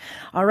change.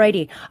 All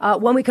righty.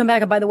 When we come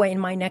back, and by the way, in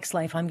my next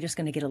life, I'm just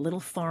going to get a little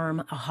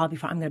farm, a hobby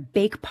farm. I'm going to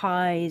bake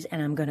pies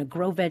and I'm going to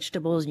grow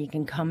vegetables, and you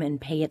can come and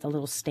pay at the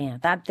little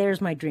stand.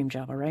 There's my dream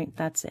job. All right.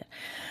 That's it.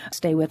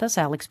 Stay with us.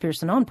 Alex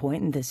Pearson on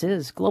point, and this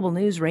is Global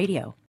News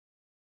Radio.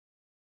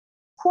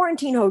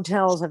 Quarantine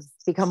hotels have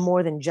become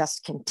more than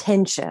just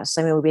contentious.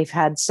 I mean, we've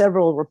had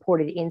several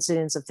reported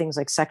incidents of things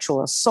like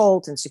sexual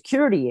assault and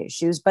security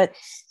issues, but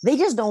they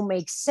just don't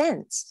make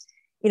sense.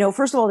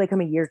 First of all, they come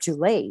a year too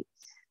late,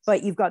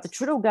 but you've got the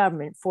Trudeau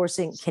government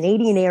forcing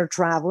Canadian air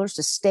travelers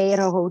to stay at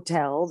a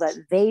hotel that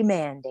they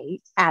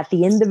mandate at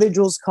the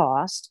individual's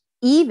cost,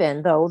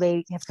 even though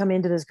they have come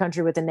into this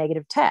country with a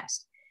negative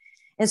test.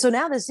 And so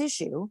now this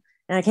issue,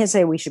 and I can't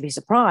say we should be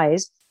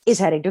surprised, is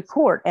heading to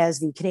court as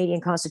the Canadian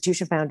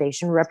Constitution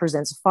Foundation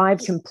represents 5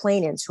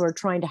 complainants who are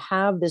trying to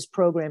have this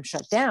program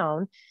shut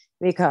down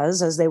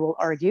because, as they will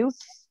argue,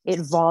 it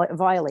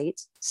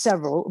violates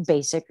several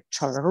basic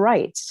charter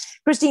rights.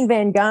 Christine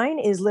Van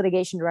Geyn is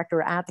litigation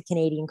director at the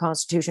Canadian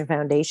Constitution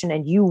Foundation,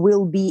 and you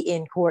will be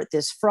in court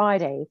this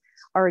Friday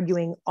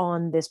arguing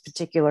on this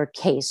particular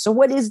case. So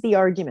what is the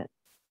argument?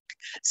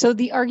 So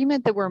the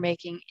argument that we're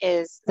making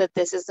is that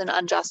this is an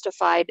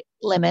unjustified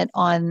limit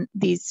on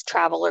these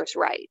travelers'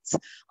 rights.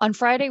 On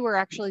Friday, we're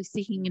actually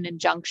seeking an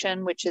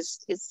injunction, which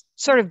is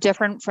sort of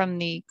different from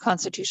the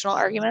constitutional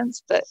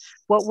arguments. But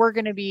what we're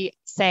going to be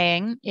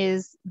saying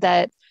is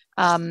that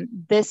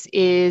this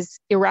is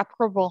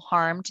irreparable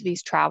harm to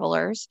these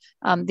travelers.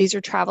 These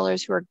are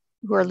travelers who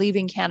are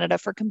leaving Canada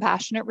for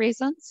compassionate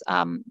reasons.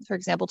 For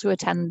example, to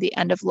attend the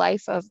end of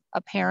life of a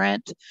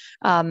parent,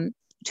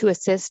 to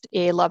assist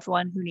a loved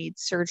one who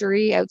needs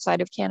surgery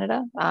outside of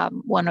Canada.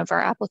 One of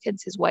our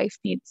applicants, his wife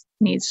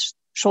needs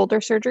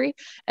shoulder surgery,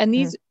 and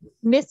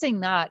missing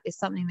that is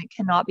something that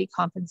cannot be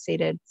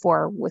compensated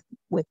for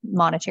with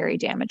monetary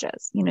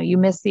damages. You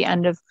miss the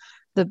end of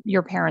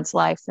your parent's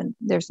life, and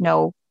there's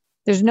no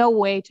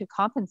way to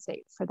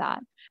compensate for that.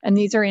 And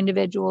these are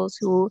individuals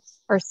who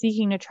are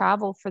seeking to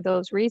travel for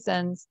those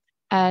reasons,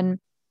 and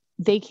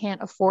they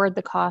can't afford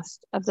the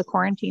cost of the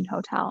quarantine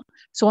hotel.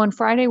 So on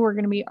Friday, we're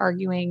going to be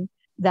arguing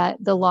that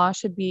the law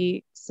should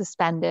be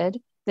suspended,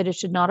 that it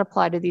should not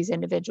apply to these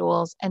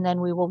individuals, and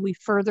then we will be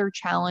further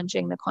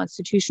challenging the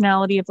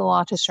constitutionality of the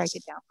law to strike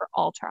it down for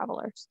all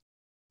travelers.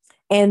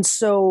 And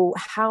so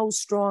how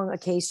strong a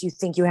case you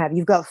think you have?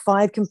 You've got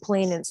 5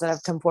 complainants that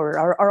have come forward.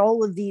 Are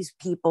all of these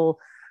people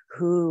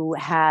who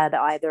had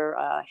either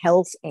a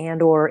health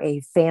and or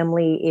a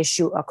family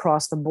issue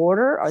across the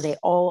border? Are they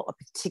all a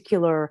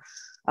particular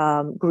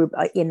group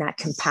in that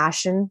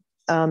compassion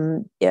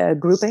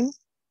grouping?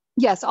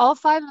 Yes, all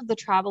 5 of the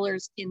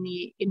travelers in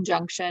the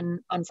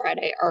injunction on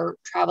Friday are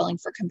traveling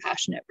for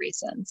compassionate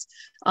reasons.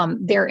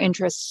 Their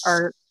interests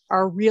are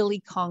really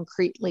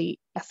concretely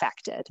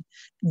affected.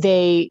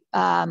 They,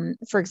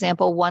 for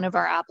example, one of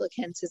our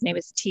applicants, his name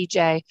is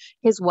TJ.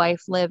 His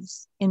wife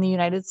lives in the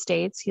United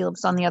States. He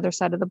lives on the other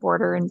side of the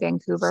border in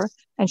Vancouver,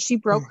 and she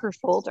broke her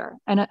shoulder.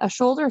 And a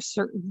shoulder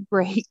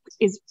break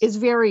is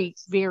very,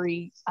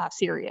 very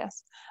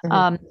serious.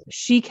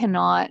 She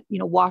cannot,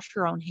 wash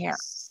her own hair.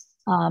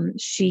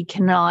 She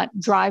cannot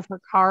drive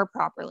her car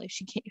properly.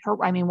 She can't.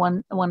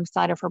 One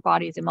side of her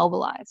body is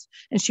immobilized,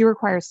 and she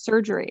requires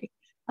surgery.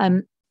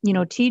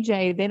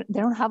 TJ, they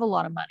don't have a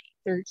lot of money.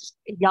 They're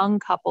a young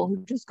couple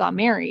who just got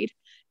married,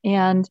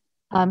 and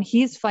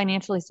he's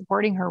financially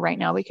supporting her right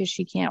now because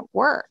she can't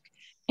work.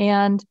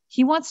 And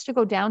he wants to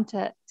go down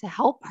to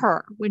help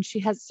her when she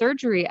has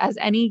surgery, as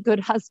any good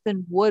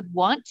husband would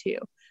want to.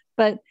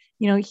 But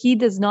he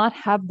does not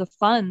have the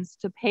funds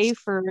to pay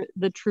for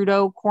the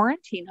Trudeau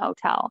quarantine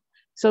hotel.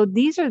 So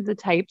these are the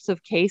types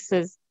of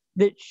cases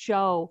that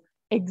show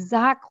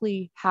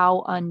exactly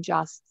how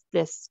unjust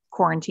this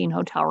quarantine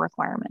hotel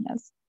requirement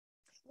is.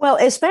 Well,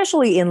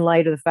 especially in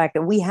light of the fact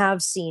that we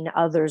have seen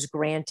others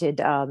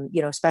granted,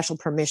 special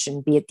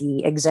permission, be it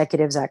the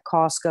executives at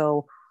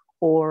Costco,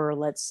 or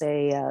let's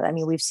say,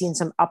 we've seen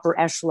some upper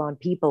echelon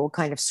people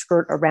kind of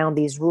skirt around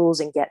these rules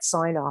and get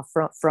sign off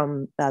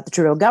from the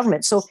Trudeau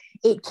government. So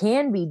it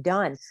can be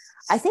done.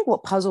 I think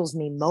what puzzles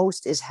me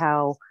most is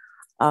how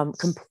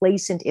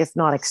complacent, if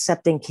not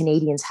accepting,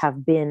 Canadians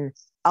have been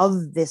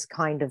of this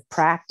kind of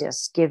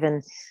practice,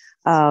 given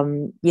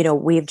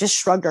we have just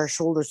shrugged our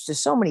shoulders to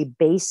so many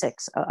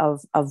basics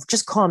of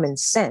just common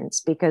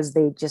sense, because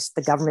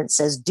the government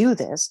says do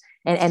this,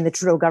 and the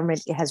Trudeau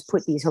government has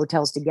put these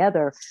hotels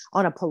together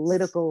on a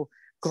political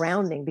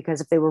grounding, because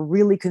if they were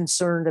really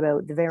concerned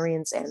about the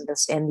variants and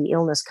the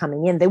illness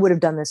coming in, they would have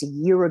done this a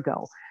year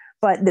ago.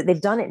 But they've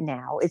done it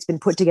now. It's been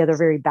put together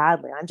very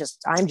badly.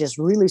 I'm just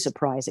really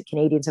surprised that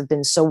Canadians have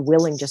been so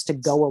willing just to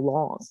go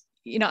along.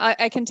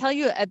 I can tell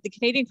you at the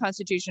Canadian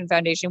Constitution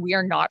Foundation, we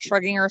are not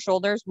shrugging our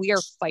shoulders. We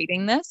are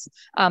fighting this.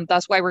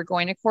 That's why we're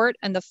going to court.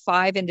 And the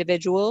 5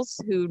 individuals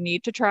who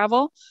need to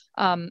travel,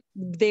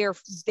 they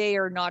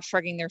are not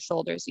shrugging their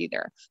shoulders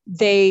either.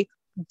 They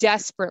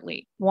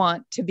desperately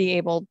want to be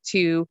able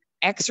to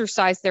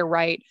exercise their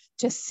right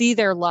to see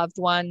their loved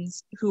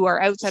ones who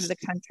are outside of the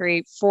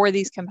country for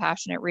these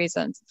compassionate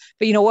reasons.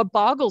 But what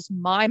boggles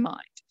my mind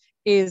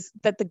is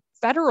that the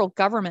federal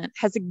government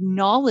has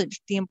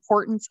acknowledged the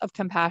importance of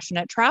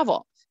compassionate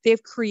travel. They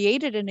have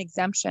created an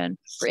exemption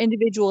for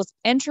individuals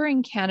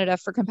entering Canada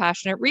for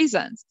compassionate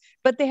reasons,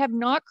 but they have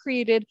not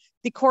created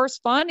the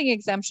corresponding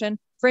exemption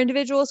for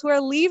individuals who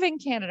are leaving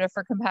Canada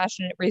for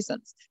compassionate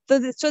reasons.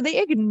 So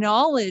they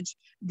acknowledge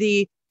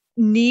the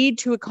need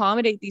to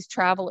accommodate these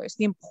travelers,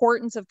 the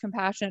importance of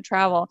compassionate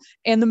travel,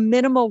 and the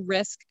minimal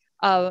risk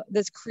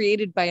that's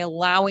created by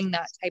allowing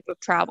that type of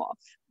travel.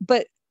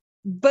 But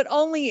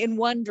only in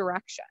one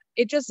direction.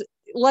 It just,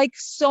 like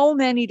so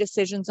many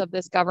decisions of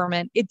this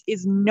government, it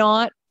is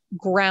not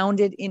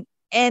grounded in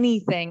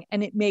anything,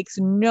 and it makes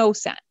no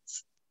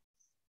sense.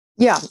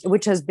 Yeah,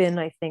 which has been,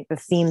 I think, the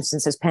theme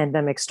since this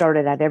pandemic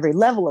started at every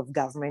level of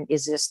government,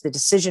 is this: the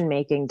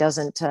decision-making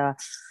doesn't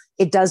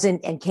it doesn't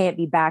and can't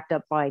be backed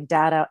up by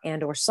data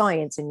and or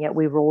science. And yet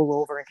we roll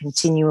over and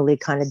continually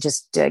kind of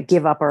just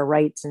give up our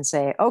rights and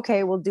say,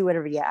 okay, we'll do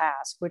whatever you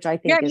ask, which I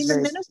think is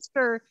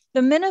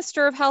the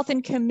minister of health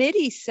in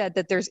committee said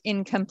that there's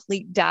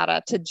incomplete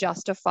data to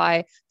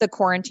justify the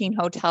quarantine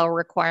hotel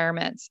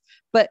requirements.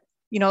 But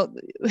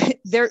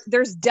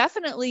there's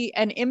definitely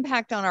an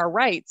impact on our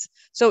rights.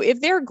 So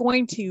if they're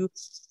going to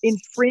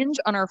infringe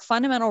on our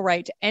fundamental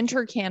right to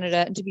enter Canada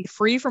and to be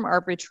free from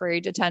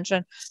arbitrary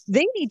detention,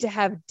 they need to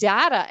have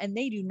data, and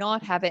they do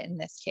not have it in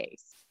this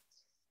case.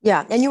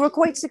 Yeah, and you were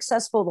quite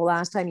successful the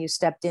last time you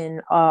stepped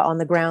in on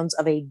the grounds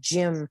of a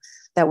gym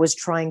that was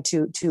trying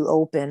to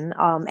open,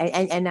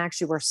 and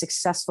actually were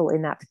successful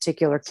in that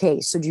particular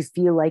case. So do you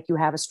feel like you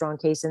have a strong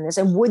case in this?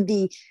 And would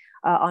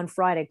on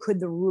Friday, could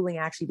the ruling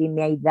actually be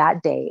made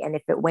that day? And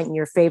if it went in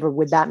your favor,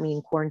 would that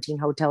mean quarantine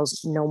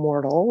hotels no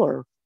more at all?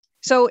 Or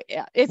so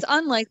it's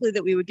unlikely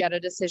that we would get a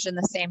decision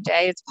the same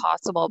day. It's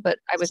possible, but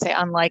I would say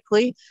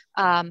unlikely.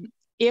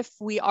 If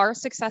we are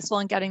successful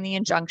in getting the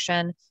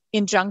injunction,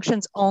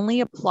 injunctions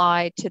only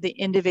apply to the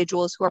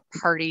individuals who are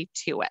party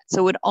to it.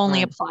 So it would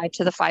only apply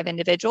to the 5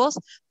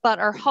 individuals. But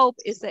our hope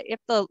is that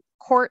if the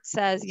court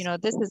says,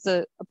 this is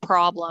a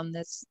problem,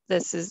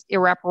 this is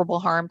irreparable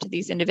harm to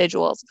these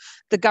individuals,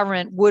 the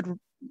government would,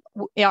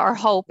 our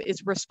hope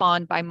is,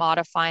 respond by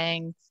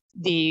modifying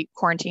the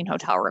quarantine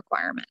hotel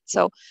requirement.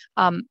 So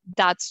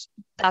that's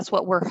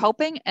what we're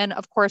hoping. And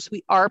of course,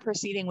 we are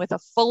proceeding with a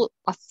full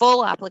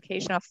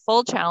application, a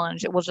full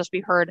challenge. It will just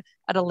be heard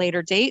at a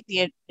later date.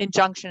 The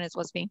injunction is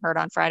what's being heard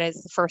on Friday,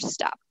 is the first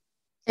step.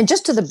 And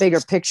just to the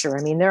bigger picture,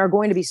 I mean, there are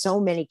going to be so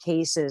many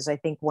cases, I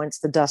think, once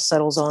the dust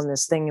settles on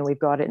this thing and we've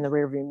got it in the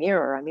rearview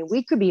mirror. I mean,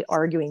 we could be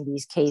arguing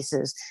these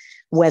cases,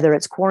 whether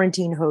it's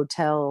quarantine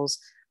hotels,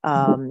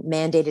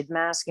 mandated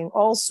masking,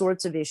 all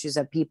sorts of issues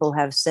that people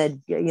have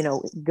said,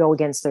 go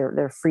against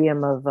their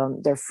freedom of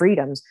their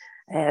freedoms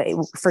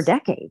for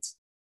decades.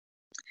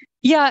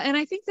 Yeah, and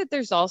I think that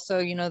there's also,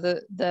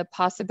 the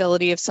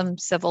possibility of some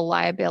civil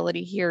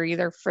liability here,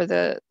 either for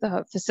the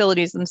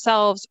facilities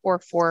themselves or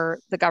for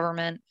the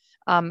government,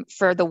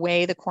 for the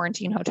way the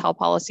quarantine hotel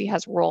policy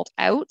has rolled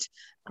out.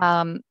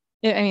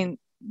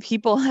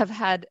 People there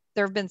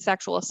have been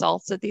sexual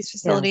assaults at these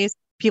facilities. Yeah.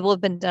 People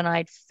have been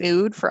denied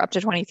food for up to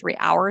 23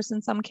 hours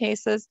in some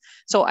cases.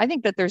 So I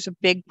think that there's a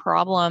big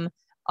problem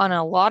on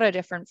a lot of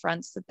different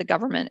fronts that the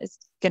government is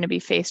going to be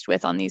faced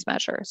with on these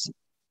measures.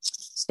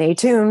 Stay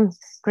tuned.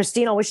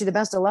 Christine, I'll wish you the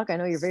best of luck. I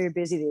know you're very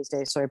busy these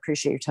days, so I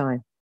appreciate your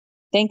time.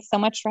 Thanks so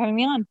much for having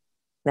me on.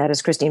 That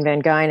is Christine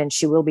Van Geyn, and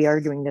she will be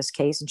arguing this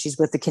case, and she's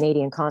with the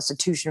Canadian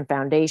Constitution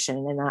Foundation,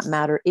 and that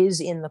matter is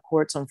in the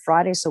courts on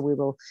Friday, so we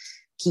will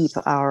keep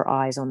our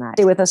eyes on that.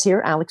 Stay with us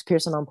here, Alex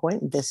Pearson on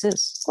Point. This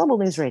is Global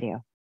News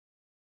Radio.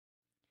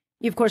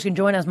 You, of course, can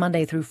join us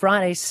Monday through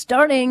Friday,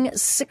 starting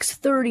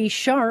 6:30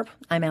 sharp.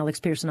 I'm Alex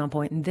Pearson on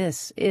Point, and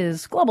this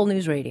is Global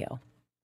News Radio.